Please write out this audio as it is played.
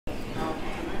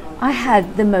I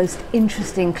had the most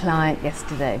interesting client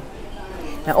yesterday.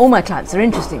 Now, all my clients are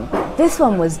interesting, but this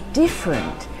one was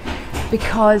different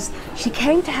because she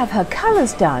came to have her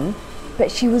colours done, but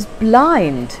she was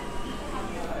blind.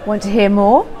 Want to hear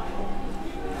more?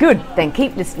 Good, then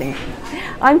keep listening.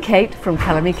 I'm Kate from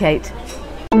Colour Me Kate.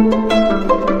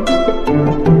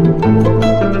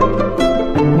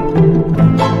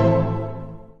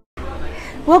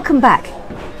 Welcome back.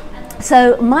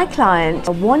 So my client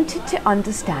wanted to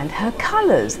understand her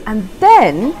colours, and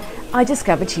then I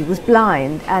discovered she was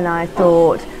blind, and I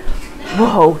thought,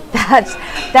 whoa,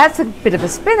 that's a bit of a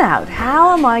spin out.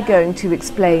 How am I going to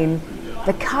explain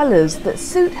the colours that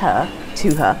suit her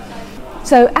to her?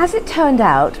 So as it turned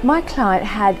out, my client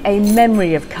had a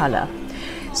memory of colour.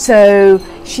 So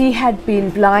she had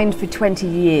been blind for 20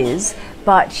 years,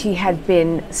 but she had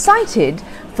been sighted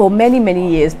for many, many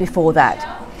years before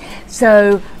that.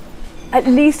 So at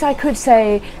least I could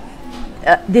say,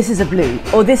 this is a blue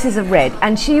or this is a red,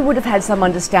 and she would have had some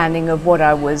understanding of what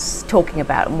I was talking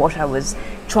about and what I was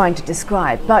trying to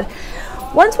describe. But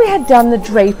once we had done the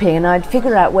draping and I'd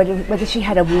figured out whether she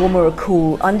had a warm or a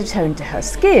cool undertone to her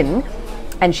skin,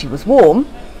 and she was warm,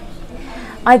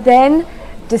 I then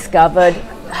discovered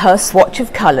her swatch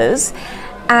of colours.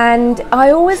 And I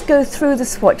always go through the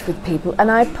swatch with people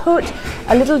and I put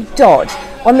a little dot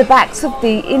on the backs of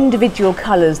the individual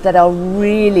colours that are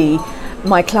really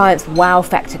my clients' wow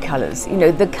factor colours. You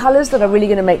know, the colours that are really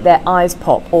going to make their eyes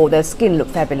pop or their skin look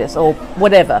fabulous or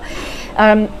whatever.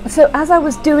 So as I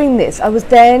was doing this, I was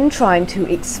then trying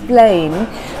to explain,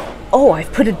 oh,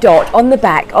 I've put a dot on the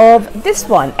back of this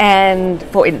one, and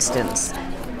for instance,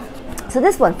 so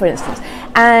this one for instance,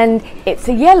 and it's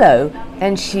a yellow.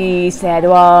 And she said,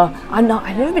 well, I've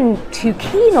never been too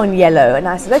keen on yellow. And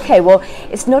I said, okay, well,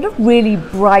 it's not a really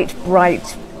bright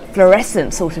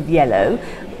fluorescent sort of yellow,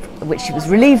 which she was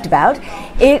relieved about.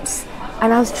 And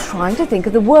I was trying to think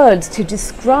of the words to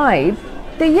describe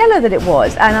the yellow that it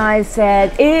was. And I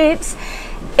said,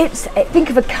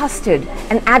 think of a custard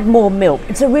and add more milk.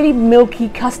 It's a really milky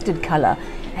custard colour.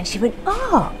 And she went,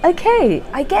 okay,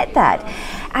 I get that.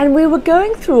 And we were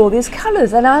going through all these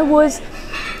colours, and I was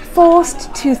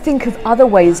forced to think of other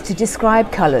ways to describe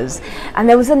colours. And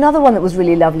there was another one that was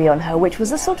really lovely on her, which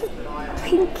was a sort of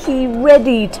pinky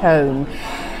reddy tone.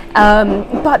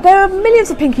 But there are millions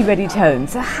of pinky reddy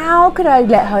tones, so how could I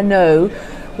let her know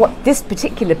what this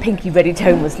particular pinky reddy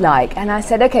tone was like? And I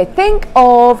said, okay, think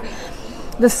of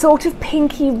the sort of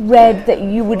pinky red that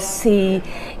you would see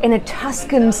in a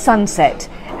Tuscan sunset.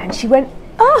 And she went,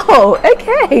 oh,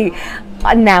 okay,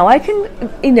 now I can,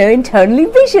 internally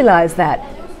visualize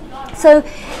that. So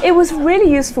it was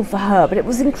really useful for her, but it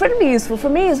was incredibly useful for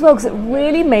me as well, because it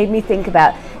really made me think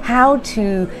about how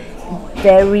to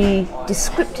very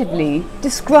descriptively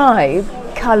describe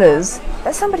colours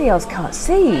that somebody else can't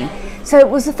see. So it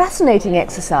was a fascinating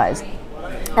exercise.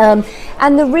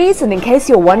 And the reason, in case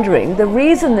you're wondering, the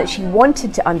reason that she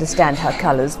wanted to understand her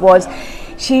colours was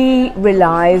she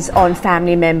relies on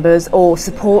family members or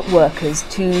support workers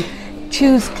to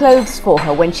choose clothes for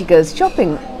her when she goes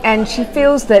shopping, and she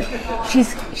feels that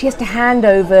she has to hand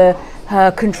over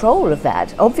her control of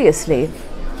that, obviously.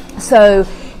 So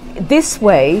this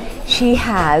way she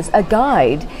has a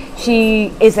guide.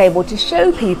 She is able to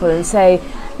show people and say,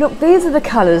 look, these are the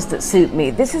colours that suit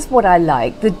me, this is what I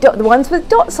like. The ones with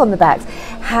dots on the backs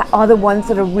are the ones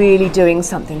that are really doing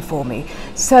something for me.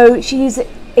 So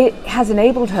it has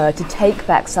enabled her to take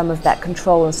back some of that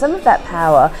control and some of that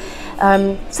power,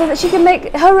 so that she can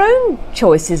make her own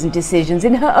choices and decisions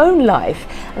in her own life.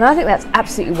 And I think that's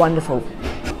absolutely wonderful.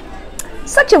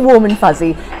 Such a warm and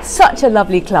fuzzy, such a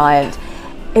lovely client.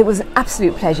 It was an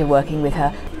absolute pleasure working with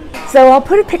her. So I'll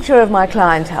put a picture of my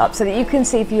client up so that you can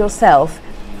see for yourself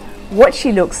what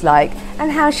she looks like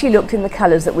and how she looked in the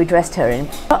colours that we dressed her in.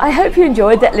 I hope you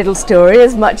enjoyed that little story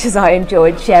as much as I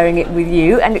enjoyed sharing it with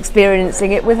you and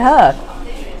experiencing it with her.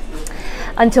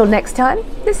 Until next time,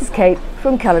 this is Kate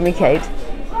from Colour Me Kate.